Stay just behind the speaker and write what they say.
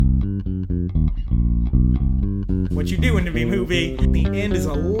What You Do in the movie. The end is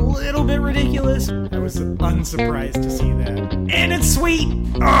a little bit ridiculous. I was unsurprised to see that. And it's sweet!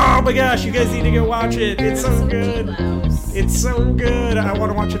 Oh my gosh, you guys need to go watch it. It's so good. It's so good. I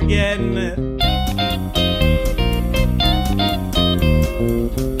want to watch it again.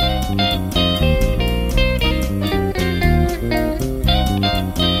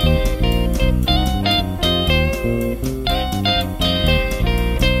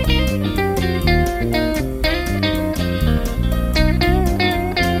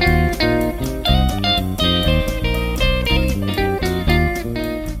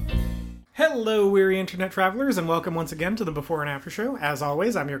 Hello, weary internet travelers, and welcome once again to the Before and After Show. As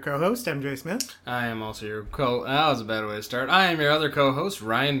always, I'm your co-host, MJ Smith. I am also your that was a bad way to start. I am your other co-host,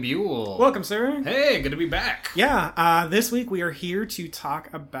 Ryan Buell. Welcome, sir. Hey, good to be back. Yeah, this week we are here to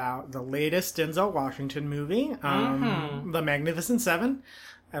talk about the latest Denzel Washington movie, The Magnificent Seven.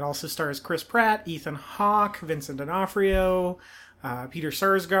 It also stars Chris Pratt, Ethan Hawke, Vincent D'Onofrio, Peter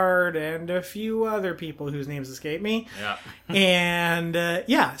Sarsgaard, and a few other people whose names escape me. Yeah. And,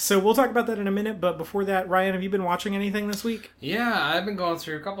 so we'll talk about that in a minute, but before that, Ryan, have you been watching anything this week? Yeah, I've been going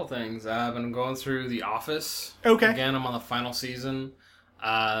through a couple things. I've been going through The Office. Okay. Again, I'm on the final season.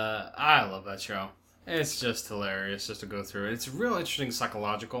 I love that show. It's just hilarious just to go through it. It's a real interesting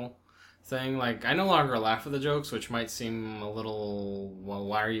psychological thing. Like, I no longer laugh at the jokes, which might seem a little, well,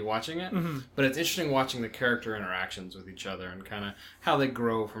 why are you watching it? Mm-hmm. But it's interesting watching the character interactions with each other and kind of how they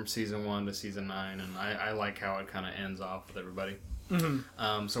grow from season 1 to season 9, and I like how it kind of ends off with everybody.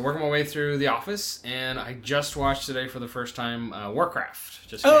 Mm-hmm. So working my way through The Office, and I just watched today for the first time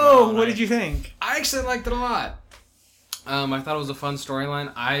Warcraft. What did you think? I actually liked it a lot. I thought it was a fun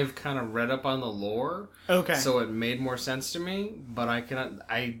storyline. I've kind of read up on the lore, so it made more sense to me. But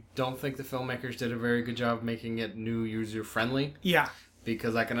I don't think the filmmakers did a very good job making it new user friendly. Yeah,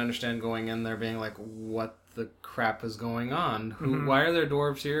 because I can understand going in there being like, "What the crap is going on? Why are there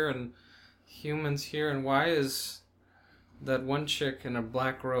dwarves here and humans here? And why is that one chick in a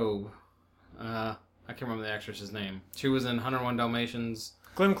black robe? I can't remember the actress's name. She was in 101 Dalmatians."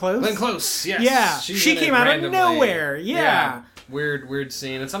 Glenn Close? Glenn Close, yes. Yeah, she came out of nowhere. Yeah. Weird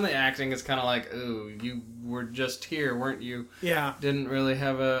scene. And some of the acting is kind of like, ooh, you were just here, weren't you? Yeah. Didn't really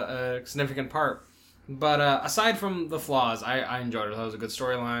have a significant part. But aside from the flaws, I enjoyed it. That was a good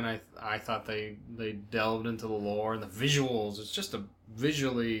storyline. I thought they delved into the lore and the visuals. It's just a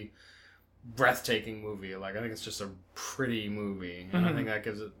visually breathtaking movie. Like, I think it's just a pretty movie. And I think that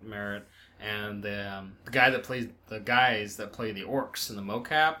gives it merit. And the guys that play the orcs in the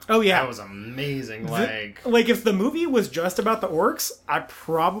mocap. Oh yeah, that was amazing. Like if the movie was just about the orcs, I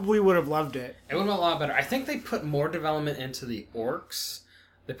probably would have loved it. It would have been a lot better. I think they put more development into the orcs.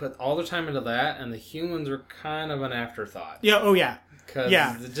 They put all their time into that, and the humans were kind of an afterthought. Yeah. Oh yeah.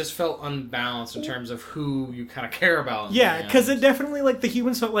 Because it just felt unbalanced in terms of who you kind of care about. Yeah, because it definitely, like, the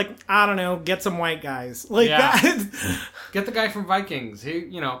humans felt like, I don't know, get some white guys. Like, that. Get the guy from Vikings, who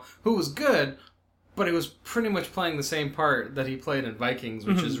was good, but he was pretty much playing the same part that he played in Vikings,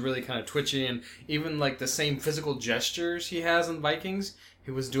 which is really kind of twitchy, and even, like, the same physical gestures he has in Vikings,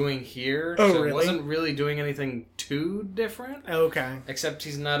 he was doing here. Oh, so really? It wasn't really doing anything too different. Okay. Except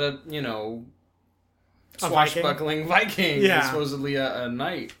he's not a swashbuckling Viking. Yeah. He's supposedly a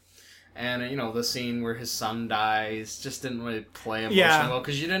knight. And, the scene where his son dies just didn't really play emotionally well,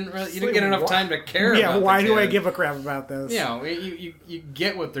 because you didn't get enough time to care about Yeah, why the do kid. I give a crap about this? You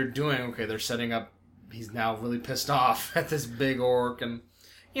get what they're doing. Okay, they're setting up, he's now really pissed off at this big orc, and,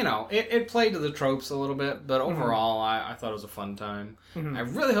 it played to the tropes a little bit, but overall, I thought it was a fun time. I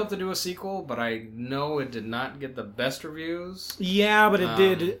really hope to do a sequel, but I know it did not get the best reviews. Yeah, but it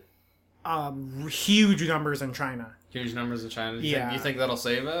did huge numbers in China. Huge numbers in China. You think that'll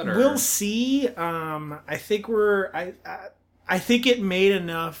save it? Or? We'll see. I think I think it made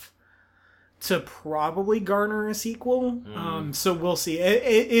enough to probably garner a sequel. So we'll see.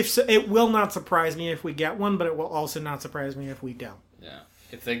 It will not surprise me if we get one, but it will also not surprise me if we don't. Yeah.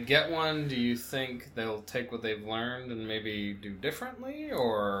 If they get one, do you think they'll take what they've learned and maybe do differently,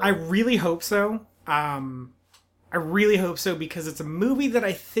 or? I really hope so. I really hope so, because it's a movie that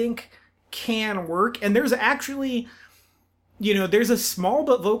I think can work, and there's actually, there's a small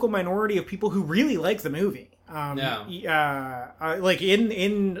but vocal minority of people who really like the movie. Like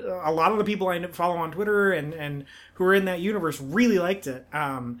in a lot of the people I follow on Twitter and who are in that universe really liked it.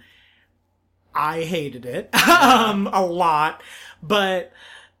 I hated it a lot, but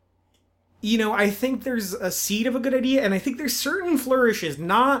I think there's a seed of a good idea, and I think there's certain flourishes,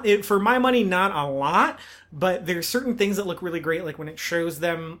 for my money, not a lot, but there's certain things that look really great, like when it shows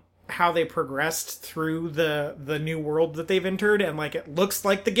them how they progressed through the new world that they've entered, and like it looks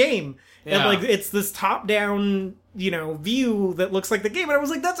like the game. Yeah. And like it's this top down, view that looks like the game, and I was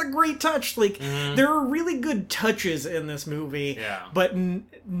like, that's a great touch. Like there are really good touches in this movie, but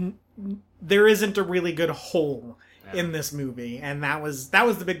there isn't a really good whole in this movie, and that was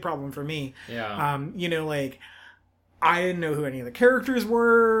the big problem for me. Like I didn't know who any of the characters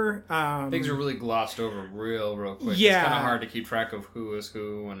were. Things are really glossed over real quick. Yeah. It's kind of hard to keep track of who is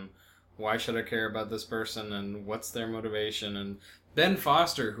who and why should I care about this person and what's their motivation. And Ben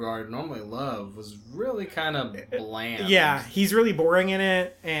Foster, who I normally love, was really kind of bland. Yeah, he's really boring in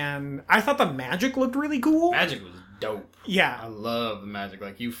it, and I thought the magic looked really cool. Magic was dope. Yeah. I love the magic.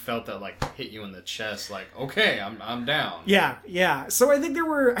 Like, you felt that, like, hit you in the chest. Like, okay, I'm down. Yeah. So I think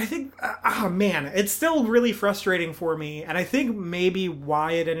oh man, it's still really frustrating for me. And I think maybe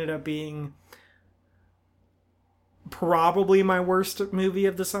why it ended up being probably my worst movie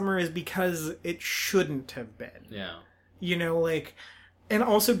of the summer is because it shouldn't have been. Yeah. And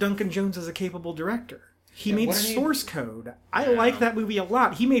also Duncan Jones is a capable director. He made Source Code. I like that movie a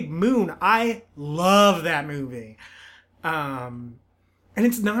lot. He made Moon. I love that movie. And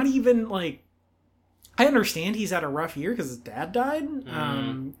it's not even like, I understand he's had a rough year because his dad died,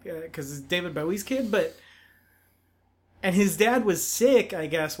 because it's David Bowie's kid, and his dad was sick, I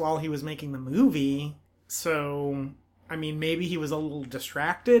guess, while he was making the movie. So, I mean, maybe he was a little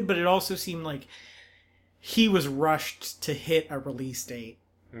distracted, but it also seemed like he was rushed to hit a release date.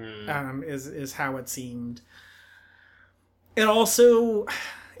 Is how it seemed. It also,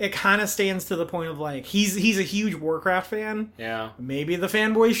 it kind of stands to the point of like, he's a huge Warcraft fan. Yeah. Maybe the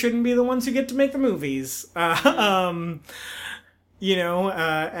fanboys shouldn't be the ones who get to make the movies. As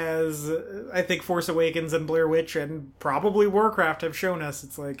I think Force Awakens and Blair Witch and probably Warcraft have shown us,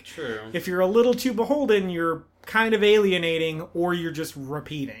 it's like, true. If you're a little too beholden, you're kind of alienating, or you're just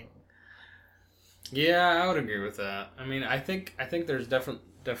repeating. Yeah, I would agree with that. I mean, I think there's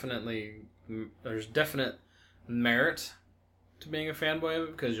definitely merit to being a fanboy of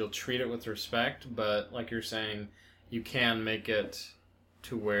it because you'll treat it with respect, but like you're saying, you can make it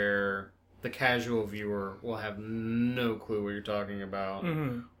to where the casual viewer will have no clue what you're talking about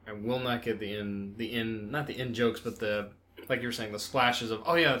and will not get not the in jokes, but like you're saying, the splashes of,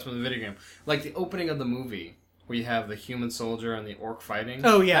 oh yeah, that's from the video game. Like the opening of the movie where you have the human soldier and the orc fighting.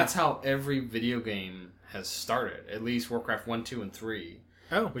 Oh yeah. That's how every video game has started. At least Warcraft 1, 2, and 3.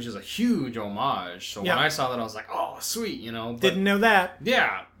 Oh. Which is a huge homage. So when I saw that, I was like, oh, sweet, But, didn't know that.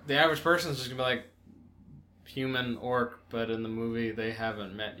 Yeah. The average person is just going to be like, human, orc, but in the movie, they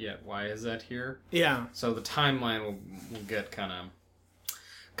haven't met yet. Why is that here? Yeah. So the timeline will get kind of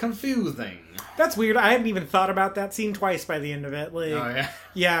confusing. That's weird. I hadn't even thought about that scene twice by the end of it. Like, oh, yeah.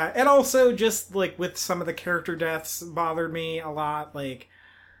 Yeah, and also just, like, with some of the character deaths bothered me a lot. Like,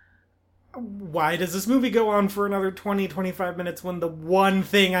 why does this movie go on for another 20, 25 minutes when the one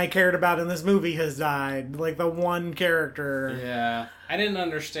thing I cared about in this movie has died? Like, the one character. Yeah. I didn't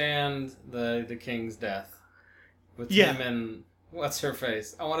understand the king's death. With him and... What's her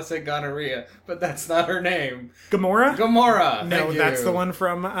face? I want to say gonorrhea, but that's not her name. Gamora? Gamora! No, that's the one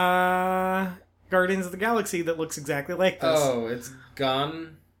from Guardians of the Galaxy that looks exactly like this. Oh, it's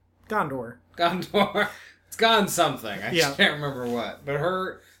Gondor. It's gone something. I just can't remember what. But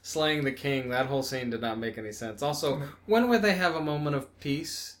her slaying the king, that whole scene did not make any sense. Also, when would they have a moment of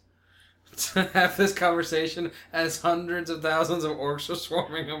peace to have this conversation as hundreds of thousands of orcs are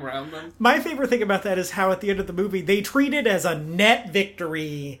swarming around them? My favorite thing about that is how at the end of the movie they treat it as a net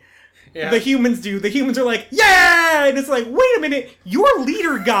victory. Yeah. The humans do. The humans are like, yeah! And it's like, wait a minute, your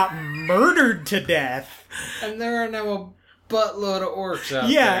leader got murdered to death. And there are now a buttload of orcs out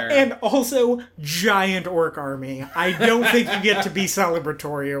there. Yeah, and also giant orc army. I don't think you get to be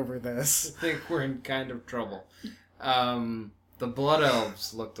celebratory over this. I think we're in kind of trouble. The Blood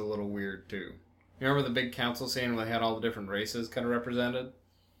Elves looked a little weird, too. You remember the big council scene where they had all the different races kind of represented?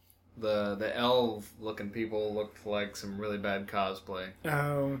 The elf-looking people looked like some really bad cosplay.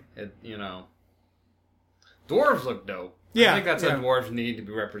 Oh. Dwarves look dope. Yeah. I think that's how dwarves need to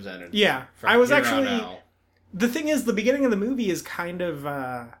be represented. Yeah. I was actually... The thing is, the beginning of the movie is kind of...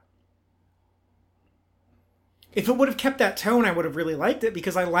 If it would have kept that tone, I would have really liked it,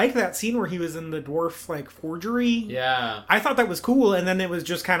 because I liked that scene where he was in the dwarf, like, forgery. Yeah. I thought that was cool, and then it was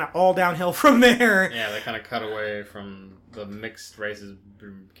just kind of all downhill from there. Yeah, they kind of cut away from the mixed races,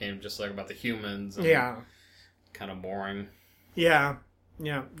 became just, like, about the humans. And kind of boring. Yeah.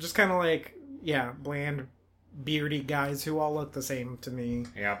 Yeah. Just kind of like, bland, beardy guys who all look the same to me.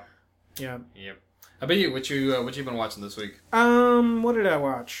 Yep. Yeah. Yep. How about you? What you been watching this week? What did I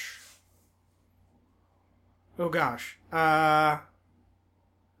watch? Oh gosh.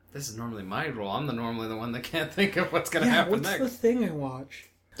 This is normally my role. I'm normally the one that can't think of what's going to Yeah, happen what's next. the thing I watch?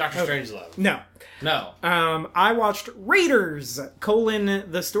 Doctor Strangelove. No. No. I watched Raiders,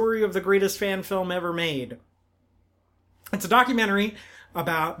 the story of the greatest fan film ever made. It's a documentary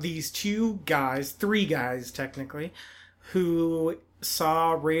about these three guys technically, who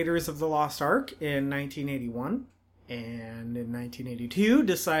saw Raiders of the Lost Ark in 1981, and in 1982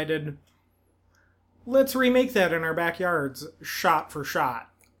 decided, let's remake that in our backyards, shot for shot.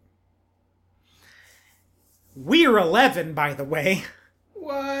 We're 11, by the way.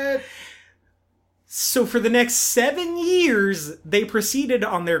 What? So for the next 7 years, they proceeded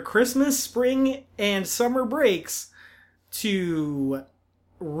on their Christmas, spring, and summer breaks to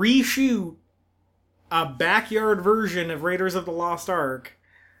reshoot a backyard version of Raiders of the Lost Ark,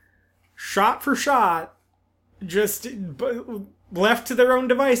 shot for shot, just left to their own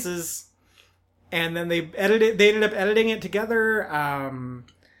devices, and then they ended up editing it together.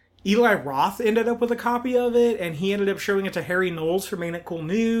 Eli Roth ended up with a copy of it, and he ended up showing it to Harry Knowles from Ain't It Cool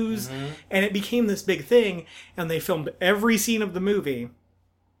News, and it became this big thing, and they filmed every scene of the movie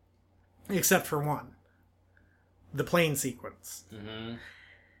except for one. The plane sequence.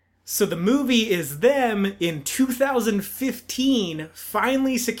 So the movie is them in 2015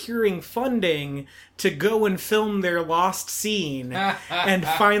 finally securing funding to go and film their lost scene and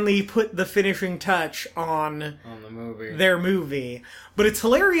finally put the finishing touch on the movie. Their movie. But it's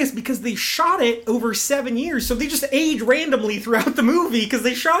hilarious because they shot it over 7 years, so they just age randomly throughout the movie because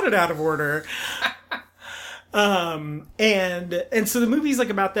they shot it out of order. And so the movie's like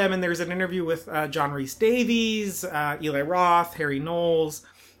about them, and there's an interview with John Rhys Davies, Eli Roth, Harry Knowles,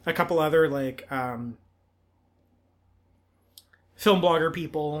 a couple other film blogger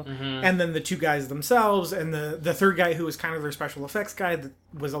people, and then the two guys themselves, and the third guy who was kind of their special effects guy that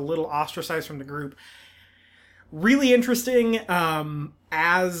was a little ostracized from the group. Really interesting,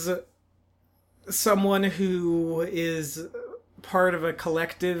 as someone who is part of a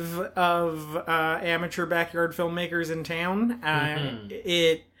collective of amateur backyard filmmakers in town.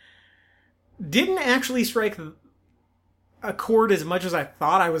 It didn't actually strike a chord as much as I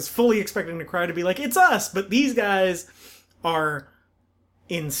thought. I was fully expecting the crowd to be like, it's us, but these guys are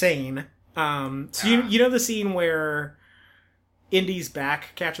insane. You know the scene where Indy's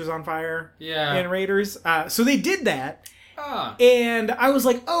back catches on fire in Raiders? So they did that. And I was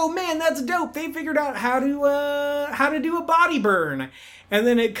like, oh man, that's dope. They figured out how to do a body burn. And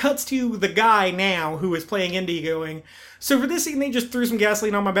then it cuts to the guy now who is playing Indy going, so for this scene, they just threw some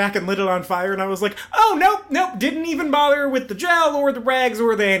gasoline on my back and lit it on fire. And I was like, oh, nope, didn't even bother with the gel or the rags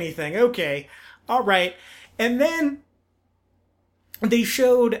or the anything. Okay, all right. And then they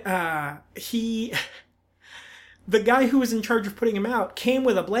showed the guy who was in charge of putting him out came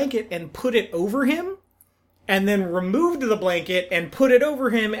with a blanket and put it over him, and then removed the blanket and put it over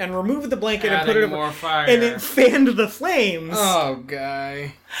him, and removed the blanket and put it over, more fire. and it fanned the flames. Oh,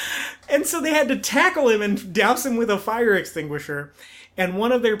 guy. And so they had to tackle him and douse him with a fire extinguisher. And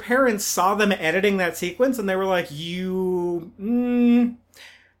one of their parents saw them editing that sequence, and they were like, nope,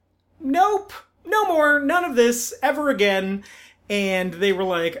 no more, none of this, ever again. And they were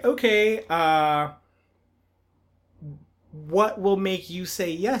like, okay, what will make you say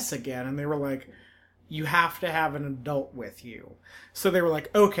yes again? And they were like, you have to have an adult with you. So they were like,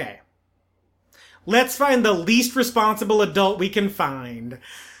 okay, let's find the least responsible adult we can find.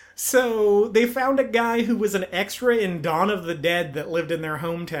 So they found a guy who was an extra in Dawn of the Dead that lived in their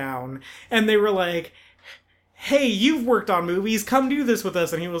hometown. And they were like, hey, you've worked on movies, come do this with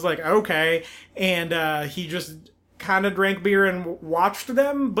us. And he was like, okay. And he just kind of drank beer and watched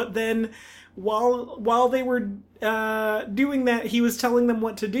them. But then while they were doing that, he was telling them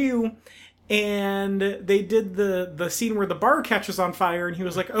what to do. And they did the scene where the bar catches on fire, and he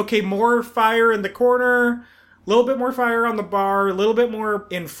was like, okay, more fire in the corner, a little bit more fire on the bar, a little bit more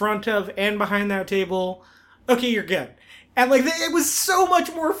in front of and behind that table. Okay, you're good. And like, it was so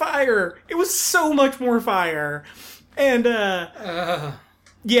much more fire. It was so much more fire. And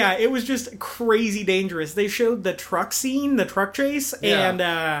yeah, it was just crazy dangerous. They showed the truck scene, the truck chase,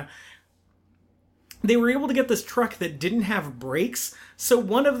 and they were able to get this truck that didn't have brakes. So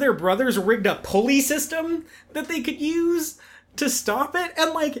one of their brothers rigged a pulley system that they could use to stop it.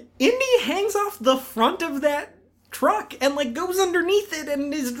 And like, Indy hangs off the front of that truck and like goes underneath it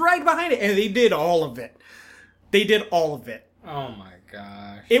and is dragged behind it. And they did all of it. They did all of it. Oh my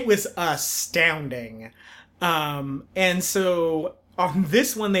gosh. It was astounding. And so on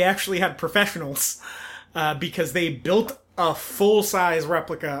this one, they actually had professionals because they built a full-size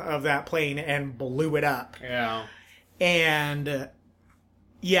replica of that plane and blew it up. Yeah. And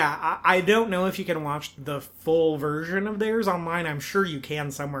Yeah, I don't know if you can watch the full version of theirs online. I'm sure you can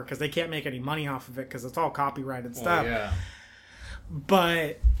somewhere because they can't make any money off of it because it's all copyrighted stuff. Yeah.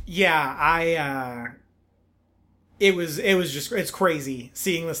 But yeah, it was just, it's crazy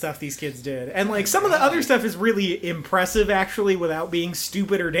seeing the stuff these kids did. And like some of the other stuff is really impressive actually without being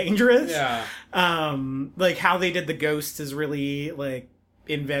stupid or dangerous. Yeah. Like how they did the ghosts is really like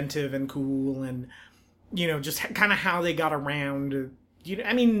inventive and cool, and you know, just kind of how they got around. You know,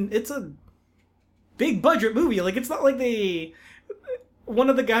 I mean, it's a big budget movie. Like, it's not like one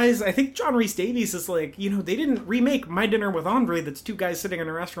of the guys, I think John Rhys Davies, is like, you know, they didn't remake My Dinner with Andre that's two guys sitting in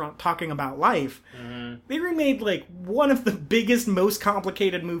a restaurant talking about life. Mm-hmm. They remade like one of the biggest, most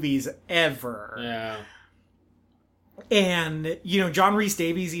complicated movies ever. Yeah. And, you know, John Rhys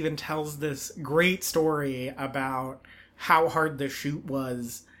Davies even tells this great story about how hard the shoot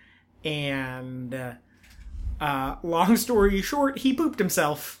was. And long story short, he pooped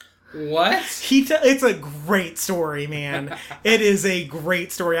himself. What? It's a great story, man. It is a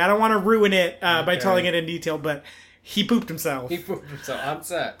great story. I don't want to ruin it by telling it in detail, but he pooped himself. He pooped himself on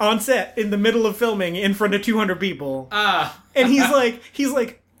set. On set, in the middle of filming, in front of 200 people. Ah. And he's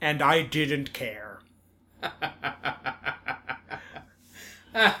like, and I didn't care.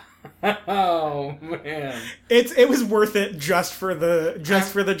 Oh man! It was worth it just for the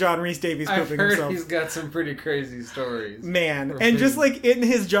John Rhys Davies pooping himself. I've heard he's got some pretty crazy stories, man. And just like in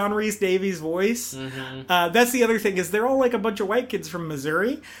his John Rhys Davies voice, that's the other thing, is they're all like a bunch of white kids from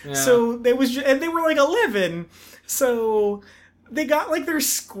Missouri. Yeah. So and they were like 11, so they got like their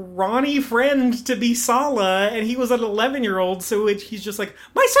scrawny friend to be Sala, and he was an 11-year-old. So he's just like,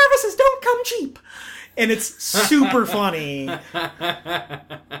 my services don't come cheap. And it's super funny.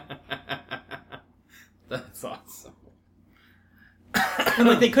 That's awesome. And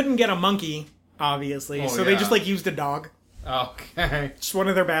like they couldn't get a monkey, obviously, so they just like used a dog. Okay. Just one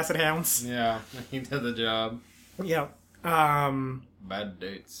of their basset hounds. Yeah, he did the job. Yeah. Bad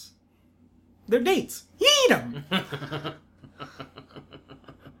dates. They're dates. You eat them.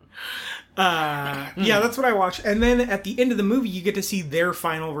 Yeah, that's what I watched. And then at the end of the movie, you get to see their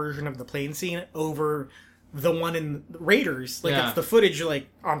final version of the plane scene over the one in Raiders. Like, it's the footage, like,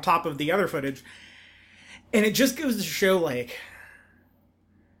 on top of the other footage. And it just goes to show, like,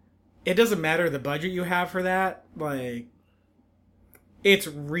 it doesn't matter the budget you have for that. Like, it's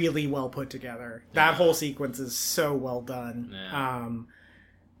really well put together. That whole sequence is so well done. Yeah.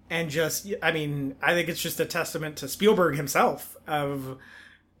 And just, I mean, I think it's just a testament to Spielberg himself of,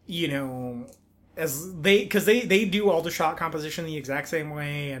 you know, because they do all the shot composition the exact same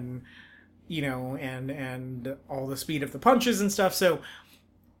way, and, you know, and all the speed of the punches and stuff. So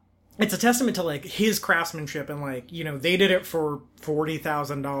it's a testament to like his craftsmanship, and like, you know, they did it for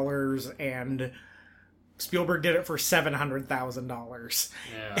 $40,000 and Spielberg did it for $700,000.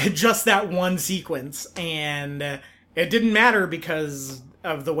 Yeah. Just that one sequence. And it didn't matter because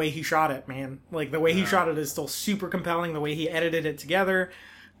of the way he shot it, man. Like, the way he shot it is still super compelling. The way he edited it together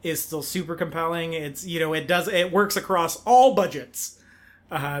is still super compelling. It's, you know, it works across all budgets.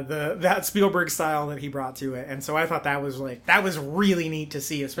 That Spielberg style that he brought to it. And so I thought that was really neat to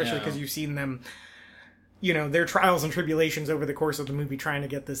see, especially because you've seen them, you know, their trials and tribulations over the course of the movie trying to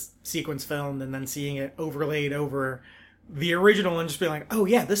get this sequence filmed, and then seeing it overlaid over the original and just being like, oh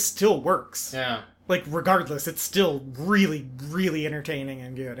yeah, this still works. Yeah. Like, regardless, it's still really, really entertaining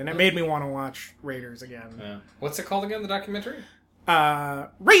and good. And it made me want to watch Raiders again. Yeah. What's it called again, the documentary?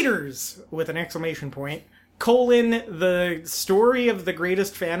 Raiders, with an exclamation point, : the story of the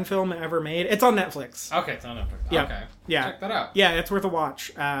greatest fan film ever made. It's on Netflix. Okay, it's on Netflix. Yeah. Okay. Yeah. Check that out. Yeah, it's worth a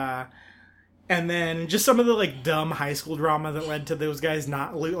watch. And then just some of the, like, dumb high school drama that led to those guys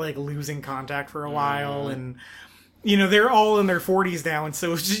not, losing contact for a while. And, you know, they're all in their 40s now, and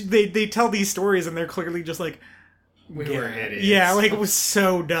so it's just, they tell these stories, and they're clearly just like, we were idiots. Yeah, like, it was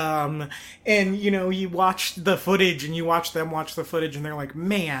so dumb. And, you know, you watch the footage, and you watch them watch the footage, and they're like,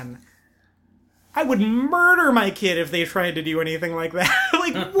 man, I would murder my kid if they tried to do anything like that.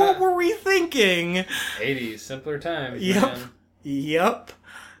 Like, what were we thinking? 80s, simpler times, Yep. man. Yep.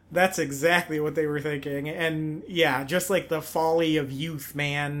 That's exactly what they were thinking. And, yeah, just, like, the folly of youth,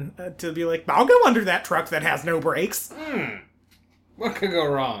 man, to be like, I'll go under that truck that has no brakes. What could go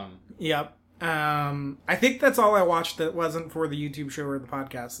wrong? Yep. I think that's all I watched that wasn't for the YouTube show or the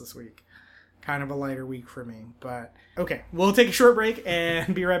podcast this week. Kind of a lighter week for me. But, okay, we'll take a short break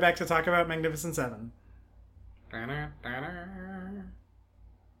and be right back to talk about Magnificent Seven.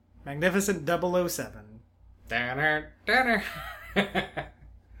 Magnificent 007.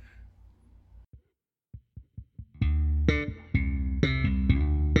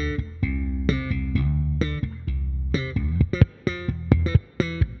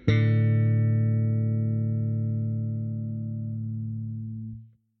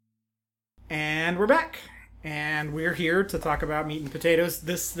 here to talk about meat and potatoes.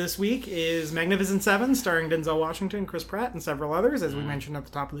 This week is Magnificent Seven, starring Denzel Washington, Chris Pratt, and several others, as we mentioned at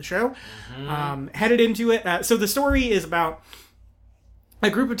the top of the show. Headed into it. So the story is about a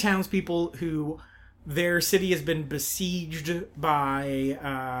group of townspeople who their city has been besieged by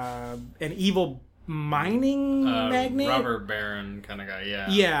an evil mining magnate, robber baron kind of guy.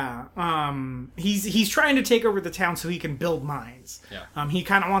 He's trying to take over the town so he can build mines. He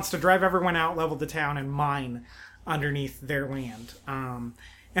kind of wants to drive everyone out, level the town, and mine underneath their land.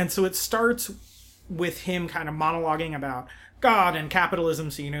 And so it starts with him kind of monologuing about God and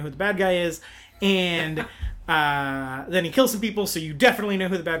capitalism, so you know who the bad guy is, and then he kills some people, so you definitely know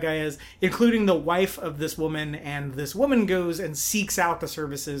who the bad guy is, including the wife of this woman, and this woman goes and seeks out the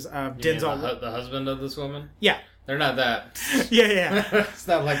services of Denzel. The husband of this woman? Yeah. They're not that. Yeah. It's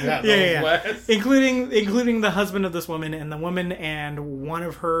not like that. West. Including the husband of this woman, and the woman and one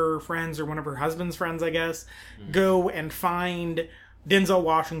of her friends, or one of her husband's friends, I guess, go and find Denzel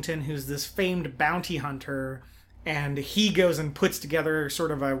Washington, who's this famed bounty hunter, and he goes and puts together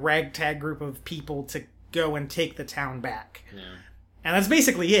sort of a ragtag group of people to go and take the town back. Yeah. And that's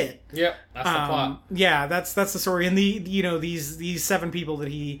basically it. Yep, that's the plot. Yeah, that's the story. And these 7 people that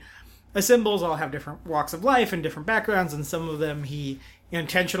he assembles all have different walks of life and different backgrounds, and some of them he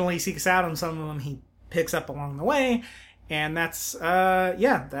intentionally seeks out, and some of them he picks up along the way. And that's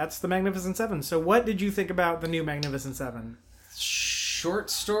the Magnificent Seven. So what did you think about the new Magnificent Seven?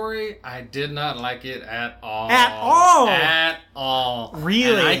 Short story, I did not like it at all. At all?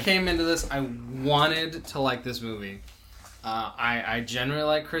 Really? And I came into this, I wanted to like this movie. I generally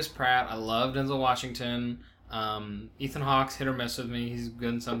like Chris Pratt. I love Denzel Washington. Ethan Hawke's hit or miss with me. He's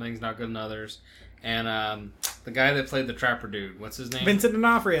good in some things, not good in others. And the guy that played the Trapper dude, what's his name? Vincent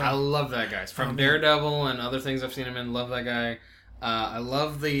D'Onofrio. I love that guy. From Daredevil and other things I've seen him in, love that guy. I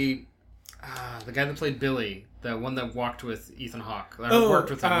love the guy that played Billy. The one that walked with Ethan Hawke.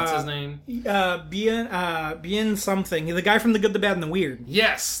 Worked with him. What's his name? Bien something. The guy from The Good, the Bad, and the Weird.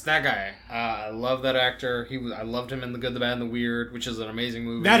 Yes, that guy. I love that actor. I loved him in The Good, the Bad, and the Weird, which is an amazing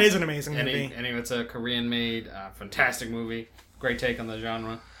movie. That is an amazing movie. And it's a Korean-made, fantastic movie. Great take on the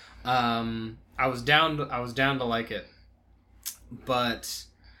genre. I was down to like it, but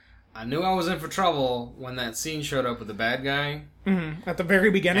I knew I was in for trouble when that scene showed up with the bad guy. Mm-hmm. At the very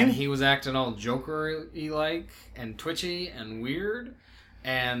beginning? And he was acting all Joker-y like, and twitchy, and weird.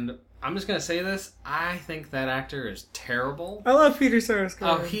 And I'm just going to say this. I think that actor is terrible. I love Peter Sarsgaard.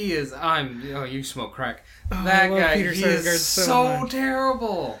 Oh, he is. You smoke crack. That guy, Peter he Sarsgaard is so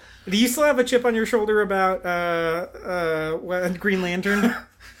terrible. Do you still have a chip on your shoulder about Green Lantern?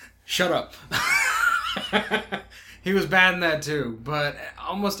 Shut up. He was bad in that too, but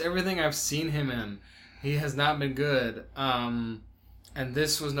almost everything I've seen him in, he has not been good. And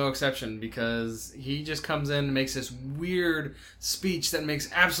this was no exception, because he just comes in and makes this weird speech that makes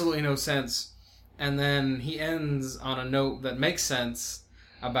absolutely no sense. And then he ends on a note that makes sense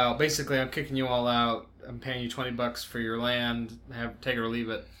about, basically, I'm kicking you all out, I'm paying you $20 for your land, take it or leave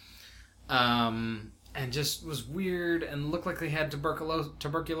it. And just was weird and looked like they had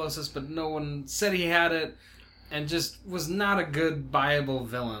tuberculosis, but no one said he had it. And just was not a good, viable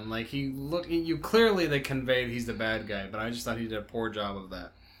villain. Like, clearly they conveyed he's the bad guy, but I just thought he did a poor job of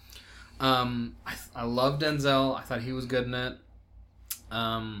that. I love Denzel. I thought he was good in it.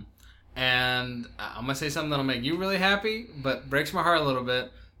 And I'm going to say something that'll make you really happy, but breaks my heart a little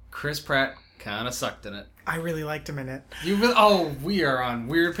bit. Chris Pratt kind of sucked in it. I really liked him in it. We are on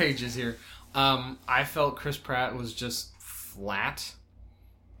weird pages here. I felt Chris Pratt was just flat.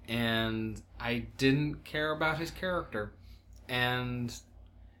 And I didn't care about his character. And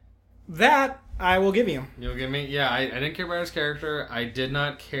that I will give you. You'll give me? Yeah, I didn't care about his character. I did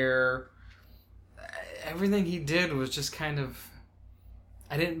not care. Everything he did was just kind of...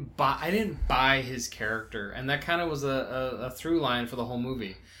 I didn't buy his character. And that kind of was a through line for the whole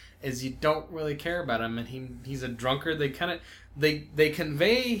movie. Is you don't really care about him. And he's a drunkard. They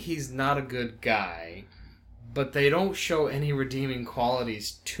convey he's not a good guy. But they don't show any redeeming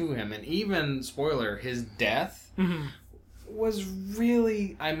qualities to him. And even, spoiler, his death was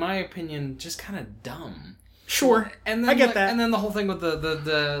really, in my opinion, just kind of dumb. Sure, and then, I get that. And then the whole thing with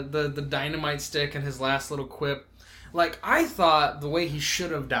the dynamite stick and his last little quip. Like, I thought the way he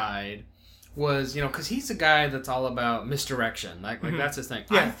should have died was, because he's a guy that's all about misdirection. Like that's his thing.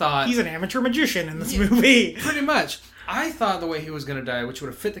 Yeah, I thought he's an amateur magician in this movie. Pretty much. I thought the way he was going to die, which would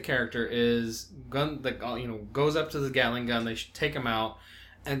have fit the character, is goes up to the Gatling gun. They should take him out,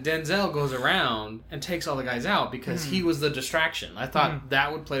 and Denzel goes around and takes all the guys out because he was the distraction. I thought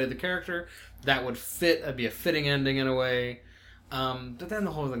that would play to the character. That would fit. It'd be a fitting ending in a way. But then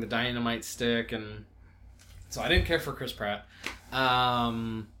the whole thing, the dynamite stick, and So I didn't care for Chris Pratt.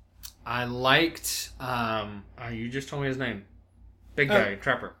 I liked... you just told me his name. Big guy,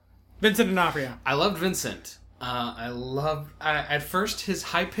 Trapper. Vincent D'Onofrio. I loved Vincent. I loved... at first, his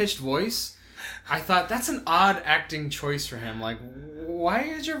high-pitched voice... I thought, that's an odd acting choice for him. Like, why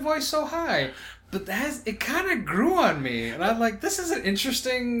is your voice so high? But it kind of grew on me. And I'm like, this is an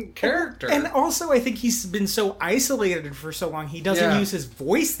interesting character. And also, I think he's been so isolated for so long, he doesn't use his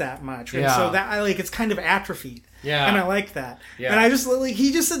voice that much. And so that, it's kind of atrophied. Yeah. And I like that. Yeah. And I just,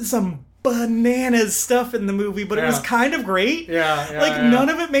 he just said some bananas stuff in the movie, but it was kind of great. None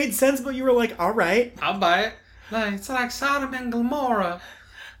of it made sense, but you were like, all right. I'll buy it. It's like Sodom and Gomorrah.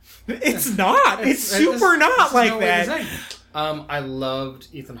 It's not. It's super not like that. I loved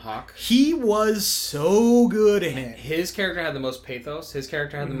Ethan Hawke. He was so good in it. His character had the most pathos. His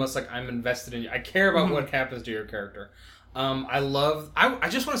character had the most, I'm invested in you. I care about what happens to your character. I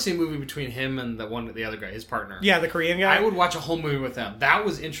just want to see a movie between him and the other guy, his partner. Yeah, the Korean guy. I would watch a whole movie with them. That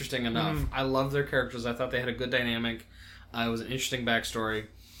was interesting enough. I loved their characters. I thought they had a good dynamic. It was an interesting backstory.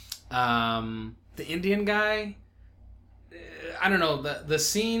 The Indian guy... I don't know, the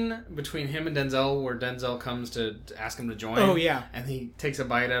scene between him and Denzel where Denzel comes to ask him to join. Oh, yeah. And he takes a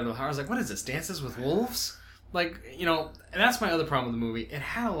bite out of the heart. I was like, what is this, Dances with Wolves? And that's my other problem with the movie. It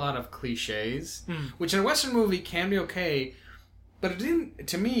had a lot of cliches, which in a Western movie can be okay, but it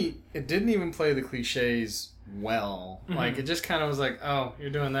didn't even play the cliches well. It just kind of was like, oh, you're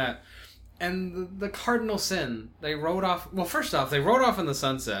doing that. And the cardinal sin, they rode off in the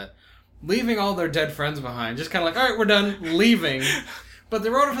sunset, leaving all their dead friends behind. Just kind of like, all right, we're done, leaving. But they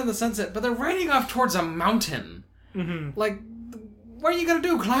rode off in the sunset, but they're riding off towards a mountain. Like, what are you going to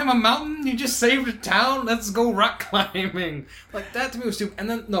do, climb a mountain? You just saved a town? Let's go rock climbing. Like, that to me was stupid. And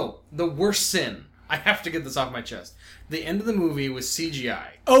then, no, the worst sin. I have to get this off my chest. The end of the movie was CGI.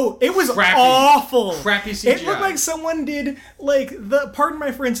 Oh, it was awful. Crappy CGI. It looked like someone did, pardon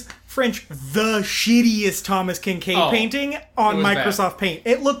my French, the shittiest Thomas Kincaid painting on Microsoft Paint.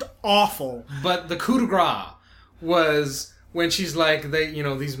 It looked awful. But the coup de grace was when she's like,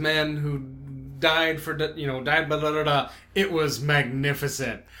 these men who died blah, blah, blah, blah. It was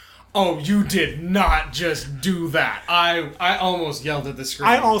magnificent. Oh, you did not just do that. I almost yelled at the screen.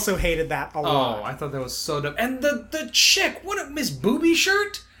 I also hated that a lot. Oh, I thought that was so dumb. And the chick, what, Miss Booby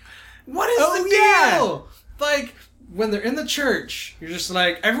Shirt? What is the deal? Like, when they're in the church, you're just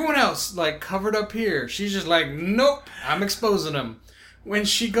like, everyone else, covered up here. She's just like, nope, I'm exposing them. When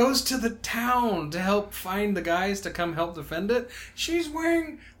she goes to the town to help find the guys to come help defend it, she's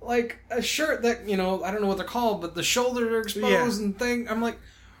wearing, a shirt that, I don't know what they're called, but the shoulders are exposed and thing. I'm like...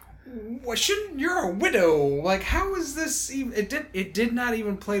 you're a widow. How is this even... It did not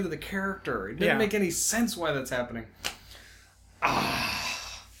even play to the character. It didn't make any sense why that's happening.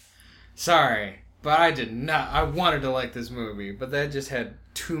 Sorry, but I did not... I wanted to like this movie, but that just had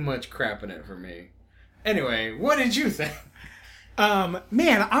too much crap in it for me. Anyway, what did you think?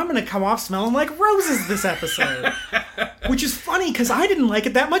 Man, I'm gonna come off smelling like roses this episode. Which is funny, because I didn't like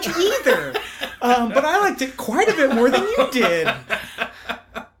it that much either. But I liked it quite a bit more than you did.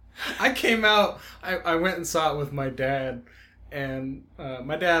 I came out, I went and saw it with my dad, and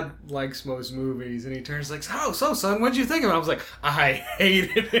my dad likes most movies, and he turns like, so son, what'd you think of it? I was like, I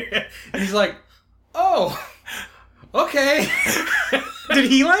hated it. And he's like, oh, okay. Did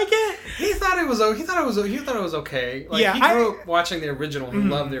he like it? He thought it was okay. He grew up watching the original. He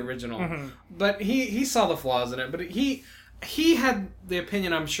loved the original. But he saw the flaws in it. But he had the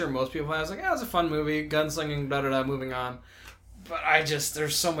opinion I'm sure most people have. I was like, it was a fun movie, gunslinging, da-da-da, moving on. But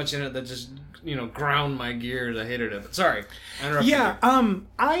there's so much in it that just, ground my gears. I hated it. But sorry, I interrupted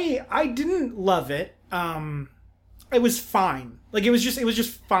you. I didn't love it. It was fine. It was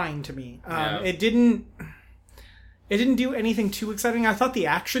just fine to me. It didn't do anything too exciting. I thought the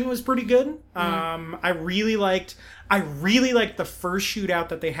action was pretty good. I really liked the first shootout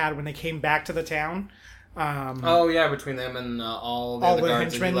that they had when they came back to the town. Between them and all the other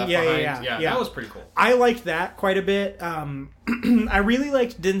guards that he left behind. Yeah, that was pretty cool. I liked that quite a bit. I really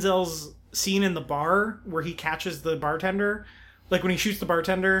liked Denzel's scene in the bar where he catches the bartender. When he shoots the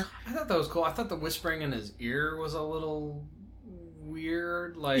bartender. I thought that was cool. I thought the whispering in his ear was a little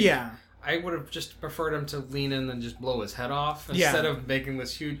weird. I would have just preferred him to lean in and just blow his head off instead of making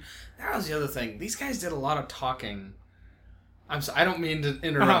this huge... That was the other thing. These guys did a lot of talking. I don't mean to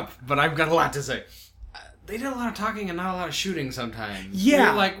interrupt, but I've got a lot to say. They did a lot of talking and not a lot of shooting sometimes.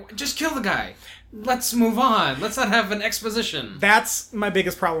 Yeah. You're just kill the guy. Let's move on. Let's not have an exposition. That's my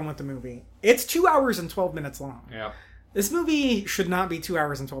biggest problem with the movie. It's 2 hours and 12 minutes long. Yeah. This movie should not be 2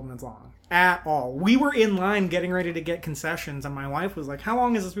 hours and 12 minutes long. at all. We were in line getting ready to get concessions, and my wife was like, how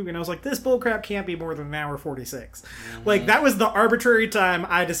long is this movie? And I was like, this bullcrap can't be more than an hour 46. Like, that was the arbitrary time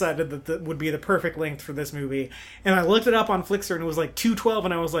I decided that would be the perfect length for this movie. And I looked it up on Flixer, and it was like 2:12,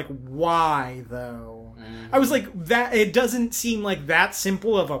 and I was like, why, though? I was like, that it doesn't seem like that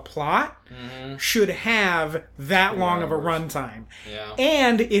simple of a plot should have that long of a runtime. Yeah.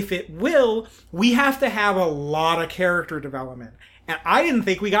 And if it will, we have to have a lot of character development. And I didn't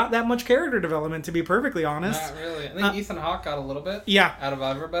think we got that much character development, to be perfectly honest. Not really. I think Ethan Hawke got a little bit. Yeah. Out of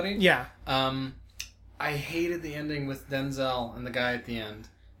everybody. Yeah. I hated the ending with Denzel and the guy at the end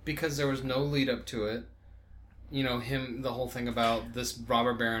because there was no lead up to it. You know, the whole thing about this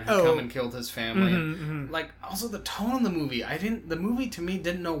robber baron had come and killed his family. Like, also the tone of the movie. The movie to me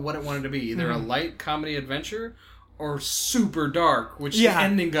didn't know what it wanted to be. Either a light comedy adventure or super dark, which the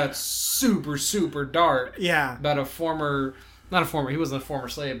ending got super, super dark. Yeah. About he wasn't a former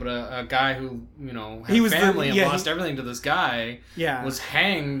slave, but a guy who, you know, had family and lost everything to this guy. Yeah. Was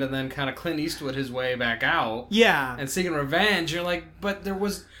hanged and then kind of Clint Eastwood his way back out. Yeah. And seeking revenge. You're like, but there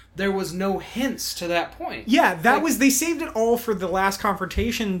was no hints to that point. Yeah, they saved it all for the last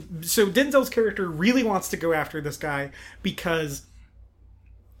confrontation. So Denzel's character really wants to go after this guy because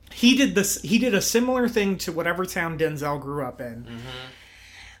he did a similar thing to whatever town Denzel grew up in.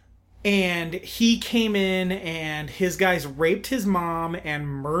 And he came in and his guys raped his mom and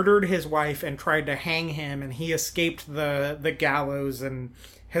murdered his wife and tried to hang him, and he escaped the gallows and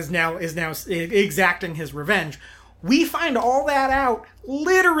is now exacting his revenge. We find all that out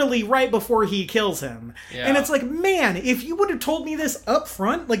literally right before he kills him. Yeah. And it's like, man, if you would have told me this up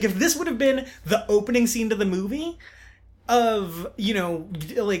front, like if this would have been the opening scene to the movie of, you know,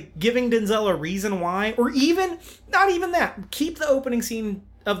 like giving Denzel a reason why, or even, not even that, keep the opening scene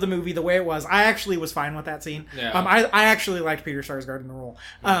of the movie the way it was. I actually was fine with that scene. Yeah. I actually liked Peter Sarsgaard in the role.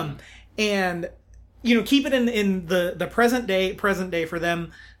 And, you know, keep it in the present day for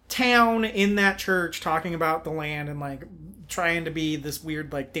them. Town in that church talking about the land and like trying to be this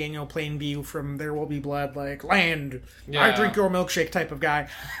weird like Daniel Plainview from There Will Be Blood, like land, I drink your milkshake type of guy.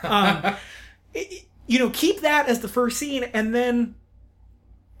 You know, keep that as the first scene, and then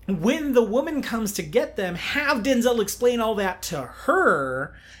when the woman comes to get them, have Denzel explain all that to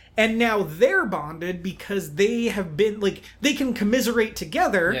her, and now they're bonded because they have been like they can commiserate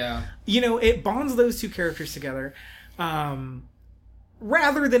together. Yeah, you know, it bonds those two characters together.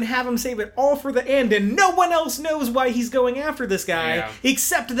 Rather than have him save it all for the end, and no one else knows why he's going after this guy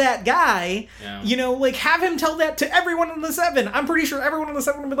except that guy. Yeah. You know, like have him tell that to everyone in the Seven. I'm pretty sure everyone in the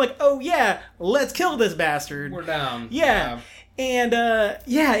Seven would be like, "Oh yeah, let's kill this bastard. We're down." Yeah. And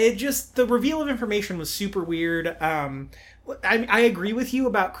it just the reveal of information was super weird. I agree with you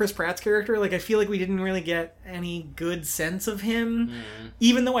about Chris Pratt's character. Like, I feel like we didn't really get any good sense of him.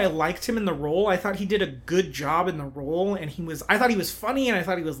 Even though I liked him in the role, I thought he did a good job in the role, and I thought he was funny, and I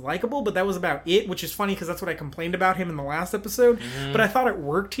thought he was likable, but that was about it, which is funny because that's what I complained about him in the last episode. But I thought it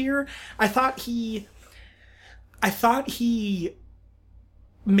worked here. I thought he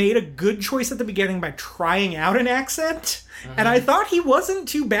made a good choice at the beginning by trying out an accent. And I thought he wasn't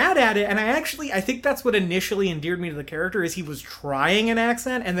too bad at it. And I think that's what initially endeared me to the character is he was trying an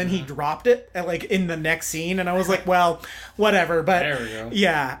accent and then he dropped it like in the next scene. And I was like, well, whatever. But there we go.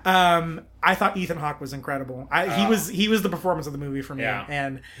 Yeah. I thought Ethan Hawke was incredible. He was the performance of the movie for me. Yeah.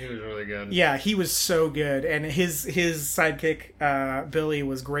 And he was really good. Yeah, he was so good. And his sidekick, Billy,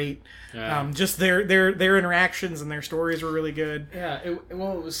 was great. Yeah. Just their interactions and their stories were really good. Yeah. It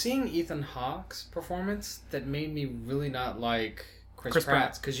was seeing Ethan Hawke's performance that made me really not like Chris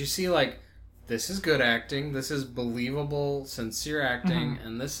Pratt's. Because you see, like, this is good acting. This is believable, sincere acting.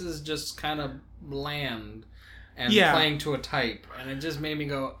 And this is just kind of bland. And playing to a type. And it just made me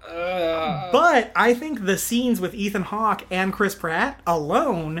go, ugh. But I think the scenes with Ethan Hawke and Chris Pratt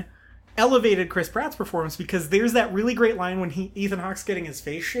alone elevated Chris Pratt's performance because there's that really great line when Ethan Hawke's getting his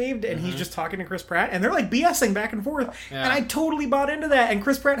face shaved and he's just talking to Chris Pratt and they're like BSing back and forth. Yeah. And I totally bought into that. And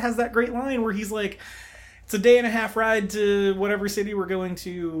Chris Pratt has that great line where he's like, it's a 1.5-day ride to whatever city we're going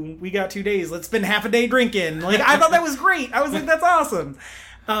to. We got 2 days. Let's spend half a day drinking. Like, I thought that was great. I was like, that's awesome.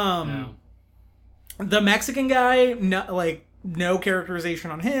 The Mexican guy, no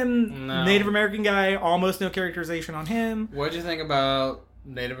characterization on him. No. Native American guy, almost no characterization on him. What'd you think about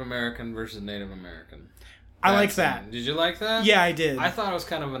Native American versus Native American? I like that. Did you like that? Yeah, I did. I thought it was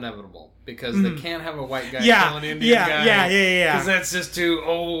kind of inevitable because they can't have a white guy kill an Indian guy. Yeah. Because that's just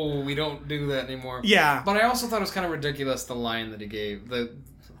we don't do that anymore. Yeah. But I also thought it was kind of ridiculous, the line that he gave. This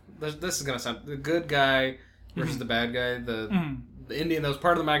is going to sound... The good guy versus the bad guy. Indian that was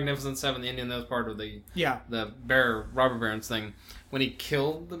part of the Magnificent Seven, the Indian that was part of the robber barons thing, when he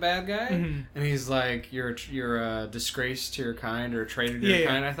killed the bad guy, and he's like, you're a disgrace to your kind or a traitor to your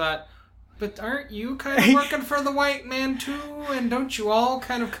kind. I thought, but aren't you kind of working for the white man too? And don't you all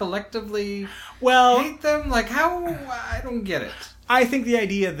kind of collectively hate them? Like, how? I don't get it. I think the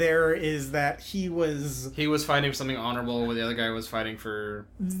idea there is that he was fighting for something honorable, where the other guy was fighting for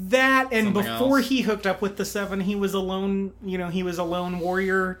that. And before else. He hooked up with the Seven, he was a lone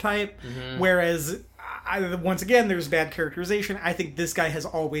warrior type. Whereas, once again, there's bad characterization. I think this guy has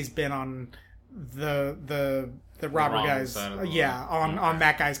always been on the robber guys, on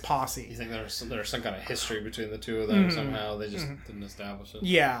that guy's posse. You think there's some kind of history between the two of them somehow? They just didn't establish it.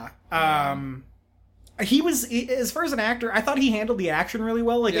 Yeah. He was, as far as an actor, I thought he handled the action really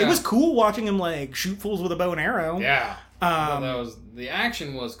well. Like, it was cool watching him, like, shoot fools with a bow and arrow. Yeah. The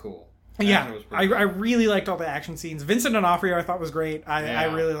action was cool. I really liked all the action scenes. Vincent D'Onofrio I thought was great. I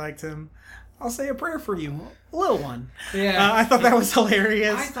really liked him. I'll say a prayer for you. A little one. Yeah. I thought that was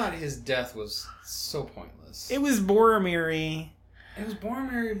hilarious. I thought his death was so pointless. It was Boromir-y. It was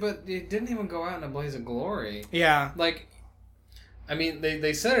Boromir, but it didn't even go out in a blaze of glory. Yeah. Like, I mean,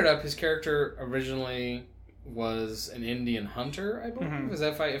 they set it up. His character originally was an Indian hunter, I believe. Is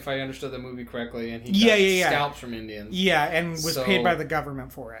that if I understood the movie correctly? And he got scalps from Indians. Yeah, and was paid by the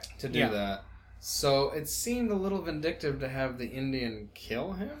government for it. To do that. So it seemed a little vindictive to have the Indian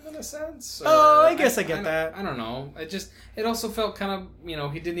kill him, in a sense. I guess I get that. I don't know. It also felt kind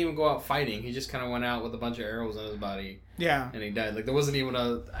of, he didn't even go out fighting. He just kind of went out with a bunch of arrows in his body. Yeah. And he died. Like, there wasn't even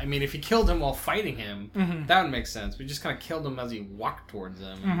if he killed him while fighting him, that would make sense. But he just kind of killed him as he walked towards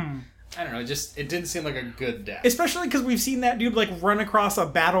him. I don't know, it didn't seem like a good death. Especially because we've seen that dude, like, run across a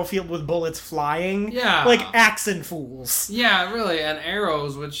battlefield with bullets flying. Yeah. Like, axing fools. Yeah, really. And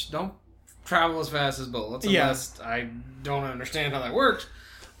arrows, which don't travel as fast as bullets, unless I don't understand how that works.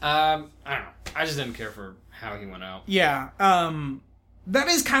 I don't know. I just didn't care for how he went out. Yeah. That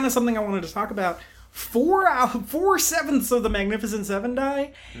is kind of something I wanted to talk about. 4/7 of the Magnificent Seven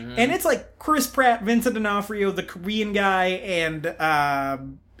die, and it's like Chris Pratt, Vincent D'Onofrio, the Korean guy, and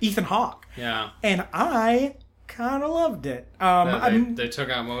Ethan Hawke. Yeah. And I kind of loved it. They took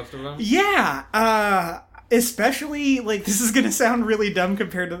out most of them? Yeah. Especially, like, this is going to sound really dumb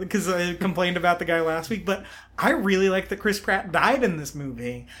compared to, because I complained about the guy last week, but I really like that Chris Pratt died in this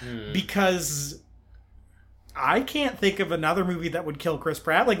movie, because I can't think of another movie that would kill Chris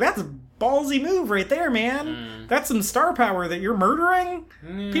Pratt. Like, that's a ballsy move right there, man. That's some star power that you're murdering.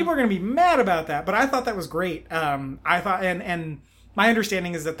 People are going to be mad about that, but I thought that was great. I thought, and my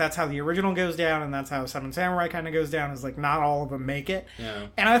understanding is that that's how the original goes down, and that's how Seven Samurai kind of goes down, is, like, not all of them make it. Yeah.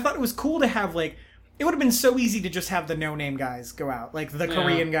 And I thought it was cool to have, like, it would have been so easy to just have the no-name guys go out. Like, the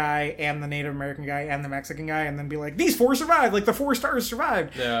Korean guy, and the Native American guy, and the Mexican guy, and then be like, these 4 survived! Like, the 4 stars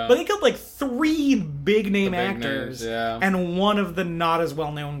survived! Yeah. But they killed, like, 3 big-name actors, and one of the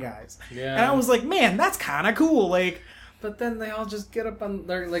not-as-well-known guys. Yeah. And I was like, man, that's kind of cool, like... But then they all just get up on...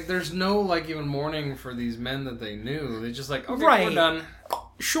 there's no, like, even mourning for these men that they knew. They're just like, okay, we're done.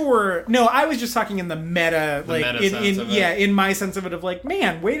 Sure. No, I was just talking in the meta, like, in my sense of it, of like,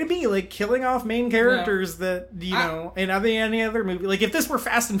 man, way to be, like, killing off main characters that, you know, in any other movie. Like, if this were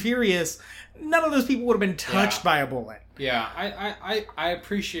Fast and Furious, none of those people would have been touched by a bullet. Yeah, I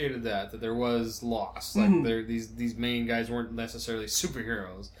appreciated that there was loss. Like, these main guys weren't necessarily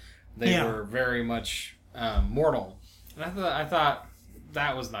superheroes. They were very much mortal. And I thought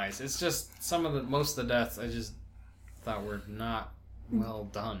that was nice. It's just most of the deaths I just thought were not well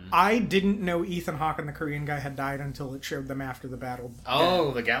done. I didn't know Ethan Hawke and the Korean guy had died until it showed them after the battle.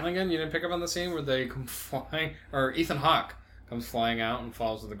 Oh, the Gatling gun? You didn't pick up on the scene where they come flying, or Ethan Hawke comes flying out and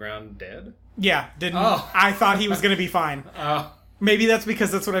falls to the ground dead? Yeah, didn't. Oh. I thought he was going to be fine. Oh. Maybe that's because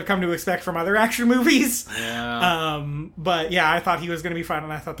that's what I've come to expect from other action movies. Yeah. But yeah, I thought he was going to be fine,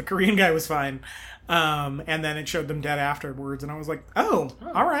 and I thought the Korean guy was fine. And then it showed them dead afterwards, and I was like, oh.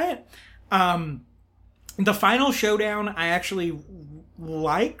 All right. The final showdown I actually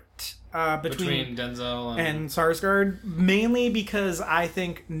liked between Denzel and Skarsgård, mainly because I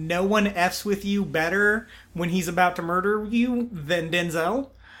think no one F's with you better when he's about to murder you than Denzel.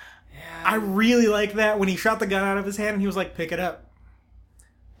 Yeah. I really liked that when he shot the gun out of his hand and he was like, pick it up.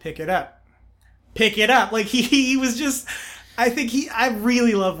 Pick it up. Pick it up. Like, he was just... I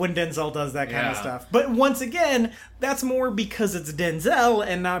really love when Denzel does that kind of stuff. But once again, that's more because it's Denzel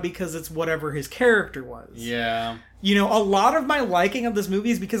and not because it's whatever his character was. Yeah. You know, a lot of my liking of this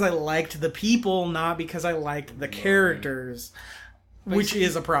movie is because I liked the people, not because I liked the characters, which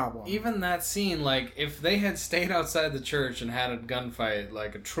is a problem. Even that scene, like, if they had stayed outside the church and had a gunfight,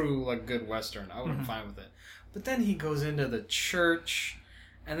 like a true, like, good Western, I would have been fine with it. But then he goes into the church,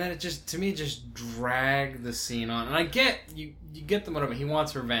 and then it just, to me, just dragged the scene on. And I get, you get the motive. He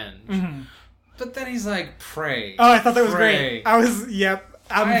wants revenge. Mm-hmm. But then he's like, pray. Oh, I thought that was great. I was, yep.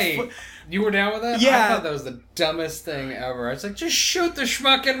 You were down with that? Yeah. I thought that was the dumbest thing ever. It's like, just shoot the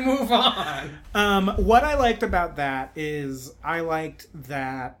schmuck and move on. What I liked about that is I liked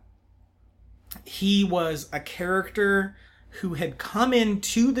that he was a character who had come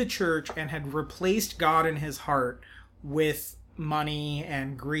into the church and had replaced God in his heart with money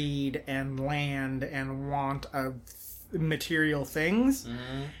and greed and land and want of material things,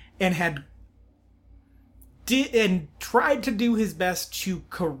 and had tried to do his best to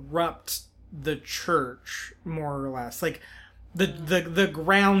corrupt the church, more or less, like the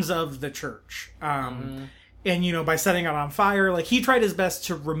grounds of the church, and by setting it on fire. Like, he tried his best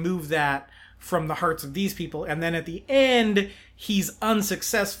to remove that from the hearts of these people, and then at the end he's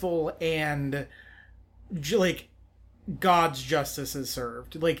unsuccessful, and like God's justice is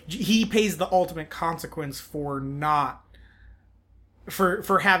served. Like, he pays the ultimate consequence for not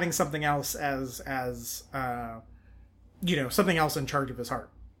for having something else as something else in charge of his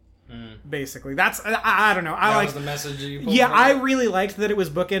heart. Basically, that's I don't know. That was the message you pulled from I it? really liked that it was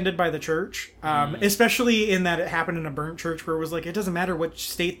bookended by the church, especially in that it happened in a burnt church where it was like, it doesn't matter which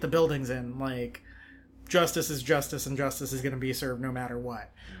state the building's in. Like, justice is justice, and justice is going to be served no matter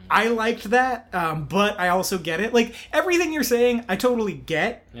what. I liked that, but I also get it. Like, everything you're saying, I totally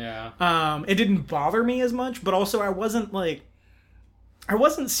get. Yeah. It didn't bother me as much, but also I wasn't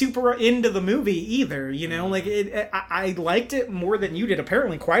super into the movie either, like I liked it more than you did,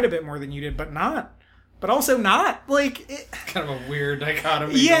 apparently quite a bit more than you did, but also not, like, kind of a weird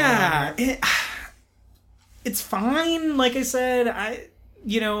dichotomy. Yeah, it's fine. Like I said, I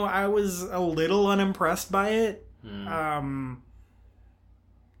was a little unimpressed by it.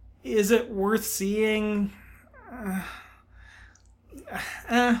 Is it worth seeing?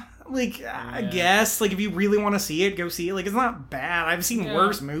 I guess, like, if you really want to see it, go see it. Like, it's not bad. I've seen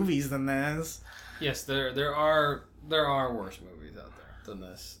worse movies than this. Yes, there are worse movies out there than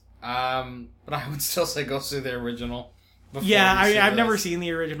this. But I would still say go see the original. Yeah, I've never seen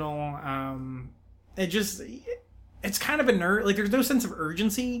the original. It's kind of a nerd. Like, there's no sense of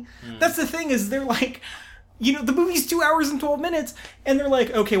urgency. That's the thing, is they're like, the movie's 2 hours and 12 minutes, and they're like,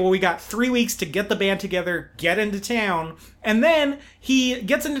 okay, well, we got 3 weeks to get the band together, get into town, and then he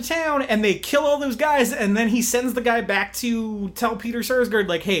gets into town, and they kill all those guys, and then he sends the guy back to tell Peter Sarsgaard,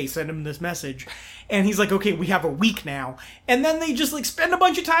 like, hey, send him this message. And he's like, okay, we have a week now. And then they just, like, spend a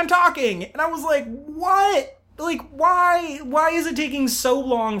bunch of time talking. And I was like, what? Like, why is it taking so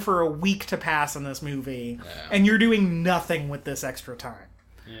long for a week to pass in this movie? Yeah. And you're doing nothing with this extra time.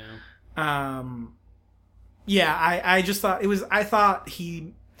 Yeah. Yeah, I just thought I thought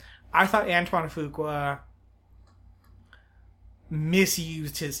Antoine Fuqua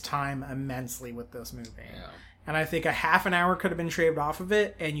misused his time immensely with this movie. Yeah. And I think a half an hour could have been shaved off of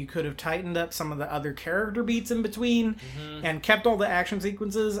it, and you could have tightened up some of the other character beats in between, and kept all the action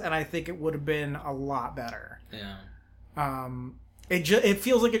sequences, and I think it would have been a lot better. Yeah. It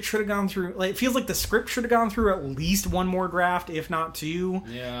feels like it should have gone through, like, it feels like the script should have gone through at least one more draft, if not two.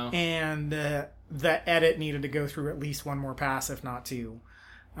 Yeah. And the edit needed to go through at least one more pass, if not two.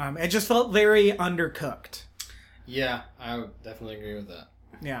 It just felt very undercooked. Yeah, I would definitely agree with that.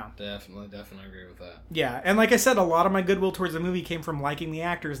 Yeah. Definitely agree with that. Yeah, and like I said, a lot of my goodwill towards the movie came from liking the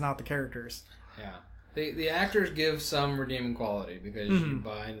actors, not the characters. Yeah. The actors give some redeeming quality, because you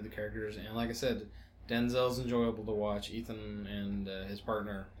buy into the characters, and like I said, Denzel's enjoyable to watch. Ethan and his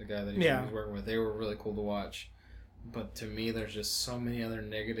partner, the guy that he was working with, they were really cool to watch. But to me, there's just so many other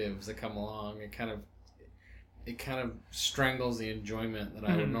negatives that come along. It kind of strangles the enjoyment that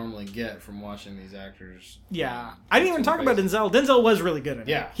I would normally get from watching these actors. Yeah. I didn't even talk about Denzel. Denzel was really good at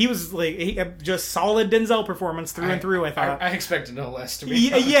it. Yeah. He was like just solid Denzel performance through and through, I thought. I expected no less, to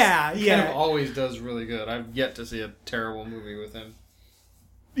be honest. Yeah. He kind of always does really good. I've yet to see a terrible movie with him.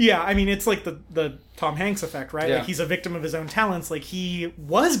 Yeah, I mean, it's like the Tom Hanks effect, right? Yeah. Like, he's a victim of his own talents. Like, he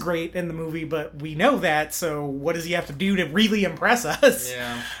was great in the movie, but we know that, so what does he have to do to really impress us?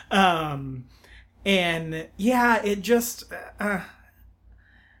 Yeah. And, yeah, it just... I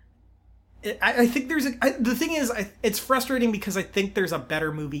think there's the thing is, it's frustrating because I think there's a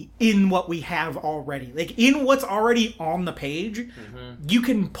better movie in what we have already. Like, in what's already on the page, you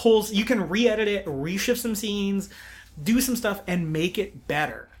can re-edit it, reshift some scenes, do some stuff, and make it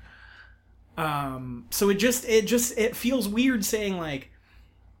better. So it feels weird saying, like,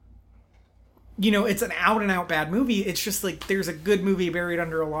 it's an out and out bad movie. It's just like there's a good movie buried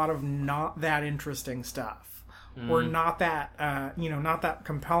under a lot of not that interesting stuff, or not that not that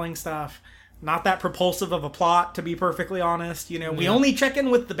compelling stuff not that propulsive of a plot, to be perfectly honest. You know, we Yeah. only check in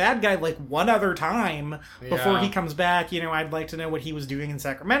with the bad guy like one other time before Yeah. he comes back. You know, I'd like to know what he was doing in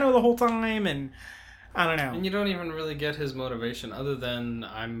Sacramento the whole time, and I don't know. And you don't even really get his motivation other than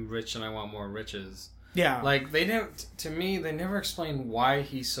I'm rich and I want more riches. Yeah. Like, they never, to me, they never explain why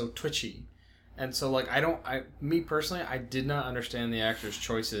he's so twitchy. And so, like, me personally, I did not understand the actor's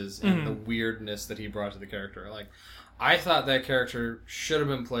choices and the weirdness that he brought to the character. Like, I thought that character should have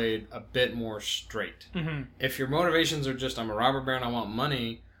been played a bit more straight. Mm-hmm. If your motivations are just, I'm a robber baron, I want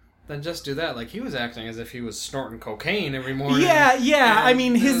money, then just do that. Like, he was acting as if he was snorting cocaine every morning. Yeah. And I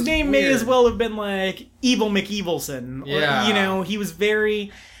mean, it his was name may weird. as well have been like Evil McEvilson. Yeah. You know, he was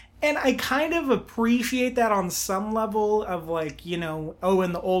very... And I kind of appreciate that on some level of like, you know,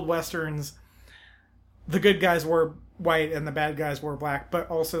 in the old Westerns, the good guys were white and the bad guys were black, but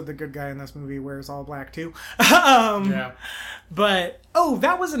also the good guy in this movie wears all black too. Yeah. But,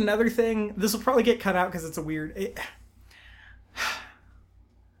 that was another thing. This will probably get cut out because it's a weird...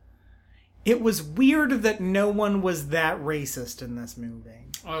 It was weird that no one was that racist in this movie.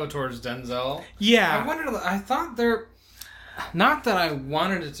 Oh, towards Denzel? Yeah. I thought there... Not that I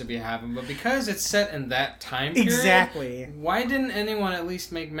wanted it to be happen, but because it's set in that time period... Exactly. Why didn't anyone at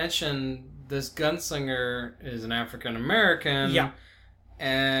least make mention this gunslinger is an African-American? Yeah.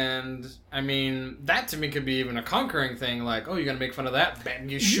 And, I mean, that to me could be even a conquering thing, like, you're gonna make fun of that? Bang,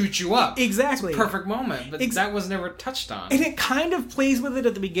 you shoot you up. Exactly. It's a perfect moment, but that was never touched on. And it kind of plays with it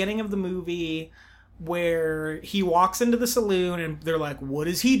at the beginning of the movie where he walks into the saloon and they're like, what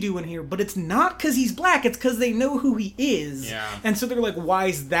is he doing here? But it's not because he's black, it's because they know who he is. Yeah. And so they're like, why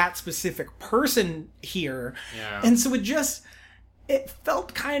is that specific person here? Yeah. And so it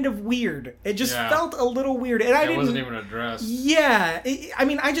felt kind of weird. It just felt a little weird. And It wasn't even addressed. Yeah. I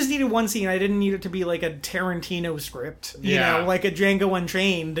mean, I just needed one scene. I didn't need it to be like a Tarantino script. You know, like a Django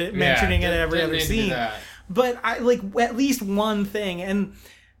Unchained mentioning it every other scene. But I like at least one thing.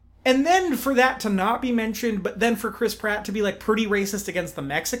 And then for that to not be mentioned, but then for Chris Pratt to be like pretty racist against the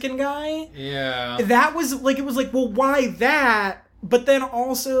Mexican guy. Yeah. That was like, it was like, well, why that? But then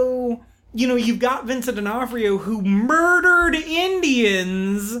also, you know, you've got Vincent D'Onofrio who murdered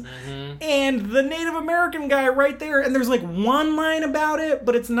Indians and the Native American guy right there. And there's like one line about it,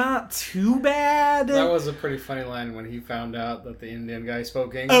 but it's not too bad. That was a pretty funny line when he found out that the Indian guy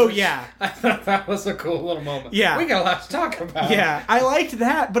spoke English. Oh, yeah. I thought that was a cool little moment. Yeah. We got a lot to talk about. Yeah, I liked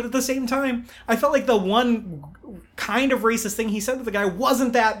that, but at the same time, I felt like the one kind of racist thing he said to the guy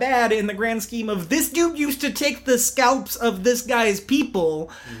wasn't that bad in the grand scheme of this dude used to take the scalps of this guy's people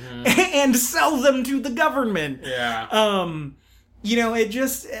and sell them to the government. Yeah. You know, it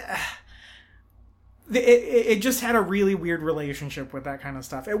just... It just had a really weird relationship with that kind of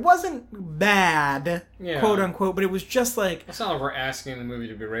stuff. It wasn't bad, quote unquote, but it was just like... It's not like we're asking the movie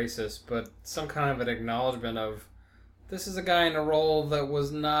to be racist, but some kind of an acknowledgement of this is a guy in a role that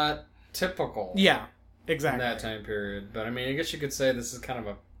was not typical. Yeah, exactly. In that time period. But I mean, I guess you could say this is kind of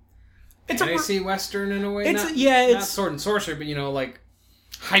a it's fantasy western in a way. It's not it's sword and sorcery, but you know, like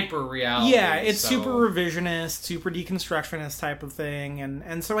hyper reality. Yeah, it's super revisionist, super deconstructionist type of thing,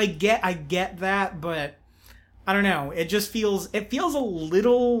 and so I get that, but I don't know. It just feels a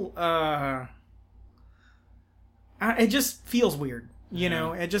little. It just feels weird. You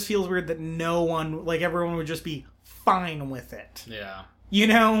know, it just feels weird that no one, like everyone, would just be fine with it. Yeah. You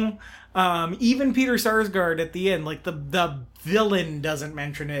know, even Peter Sarsgaard at the end, like the villain doesn't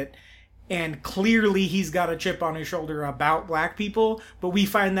mention it. And clearly he's got a chip on his shoulder about black people, but we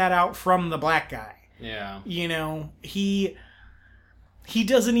find that out from the black guy. Yeah. You know, he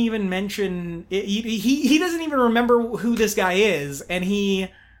doesn't even mention... He doesn't even remember who this guy is, and he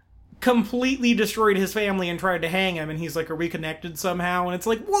completely destroyed his family and tried to hang him, and he's like, are we connected somehow? And it's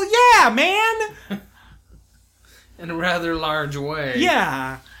like, well, yeah, man! In a rather large way.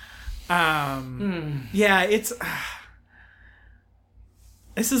 Yeah. Yeah, it's...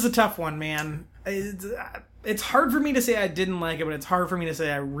 This is a tough one, man. It's hard for me to say I didn't like it, but it's hard for me to say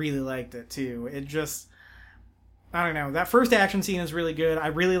I really liked it, too. It just... I don't know. That first action scene is really good. I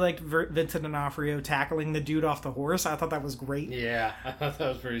really liked Vincent D'Onofrio tackling the dude off the horse. I thought that was great. Yeah, I thought that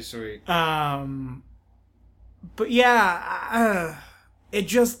was pretty sweet. But yeah, it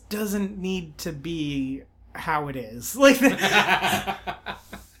just doesn't need to be how it is. Like...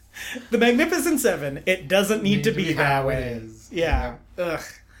 The Magnificent Seven, it doesn't need to be how it is. Yeah. Ugh.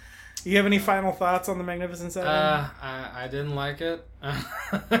 You have any final thoughts on The Magnificent Seven? I didn't like it.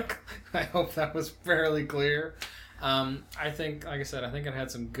 I hope that was fairly clear. I think, like I said, I think it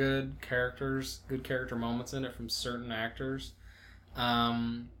had some good character moments in it from certain actors.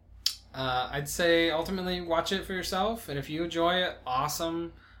 I'd say ultimately watch it for yourself, and if you enjoy it,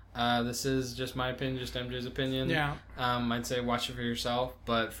 awesome. This is just my opinion, just MJ's opinion. Yeah. I'd say watch it for yourself.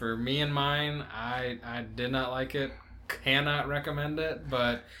 But for me and mine, I did not like it. Cannot recommend it.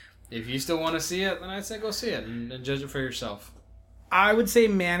 But if you still want to see it, then I'd say go see it and judge it for yourself. I would say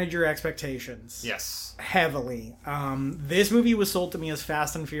manage your expectations. Yes. Heavily. This movie was sold to me as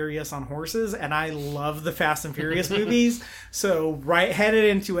Fast and Furious on horses, and I love the Fast and Furious movies. So headed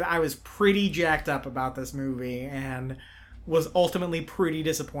into it, I was pretty jacked up about this movie and was ultimately pretty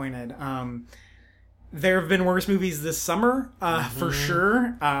disappointed. There have been worse movies this summer, for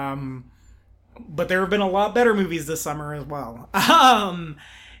sure. But there have been a lot better movies this summer as well.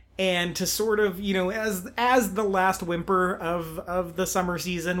 And to sort of, as the last whimper of the summer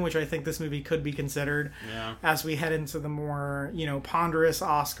season, which I think this movie could be considered, as we head into the more, ponderous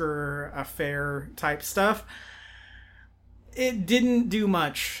Oscar affair type stuff, it didn't do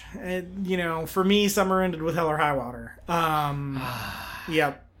much. For me, summer ended with Hell or High Water.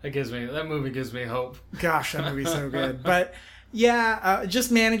 Yep. That movie gives me hope. Gosh, that movie's so good. But yeah,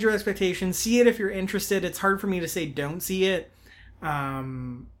 just manage your expectations. See it if you're interested. It's hard for me to say don't see it.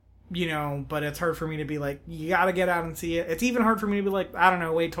 But it's hard for me to be like, you gotta get out and see it. It's even hard for me to be like, I don't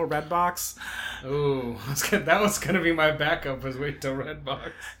know, wait till Redbox. Ooh, that was gonna be my backup, was wait till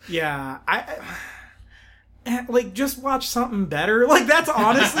Redbox. Yeah, just watch something better. Like, that's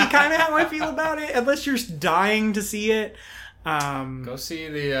honestly kind of how I feel about it, unless you're dying to see it. Go see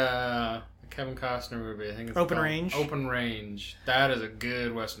the Kevin Costner movie. I think it's Open Range. Open Range. That is a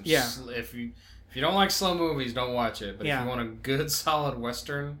good Western. Yeah. If you don't like slow movies, don't watch it. But if you want a good, solid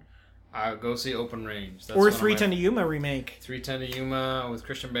Western, go see Open Range. Or 3:10 to Yuma remake. 3:10 to Yuma with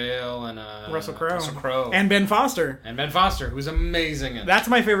Christian Bale and Russell Crowe. And Ben Foster. Who's amazing in it. That's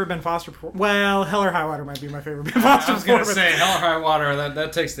my favorite Ben Foster performance. Well, Hell or High Water might be my favorite Ben Foster I was going to say, Hell or High Water,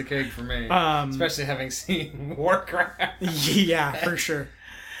 that takes the cake for me. Especially having seen Warcraft. Yeah, for sure.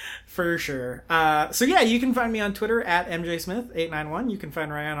 For sure. So yeah, you can find me on Twitter at MJSmith891. You can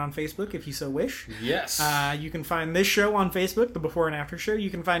find Ryan on Facebook if you so wish. Yes. You can find this show on Facebook, the Before and After Show. You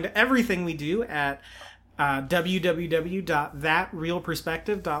can find everything we do at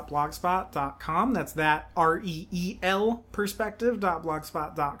www.thatreelperspective.blogspot.com. That's that REEL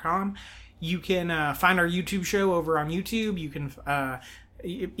perspective.blogspot.com. You can find our YouTube show over on YouTube. You can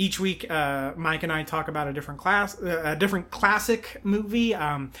each week Mike and I talk about a different classic movie.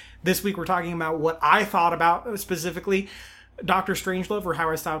 This week we're talking about what I thought about specifically Dr. Strangelove, or How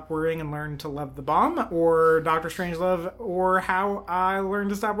I Stopped Worrying and Learned to Love the Bomb, or Dr. Strangelove, or How I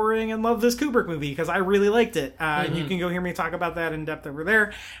Learned to Stop Worrying and Love this Kubrick movie, because I really liked it. You can go hear me talk about that in depth over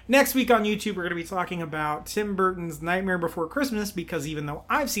there. Next week on YouTube we're going to be talking about Tim Burton's Nightmare Before Christmas, because even though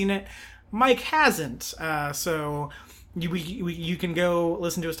I've seen it, Mike hasn't. So you can go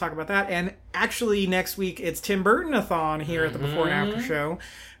listen to us talk about that. And actually next week it's Tim Burton-a-thon here at the Before and After Show,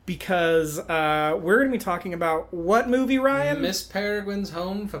 because we're going to be talking about what movie, Ryan? Miss Peregrine's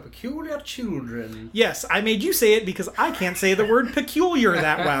Home for Peculiar Children. Yes, I made you say it because I can't say the word peculiar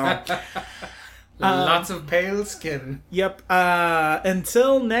that well. Lots of pale skin. Yep.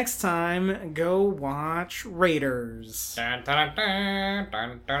 Until next time, go watch Raiders. Dun, dun, dun,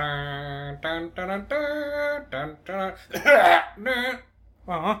 dun, dun, dun, dun, dun, dun, dun.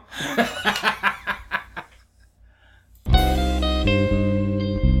 Aw.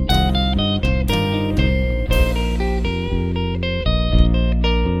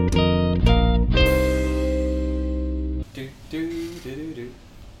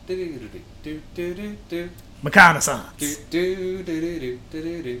 Reconnaissance.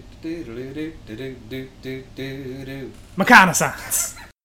 Reconnaissance.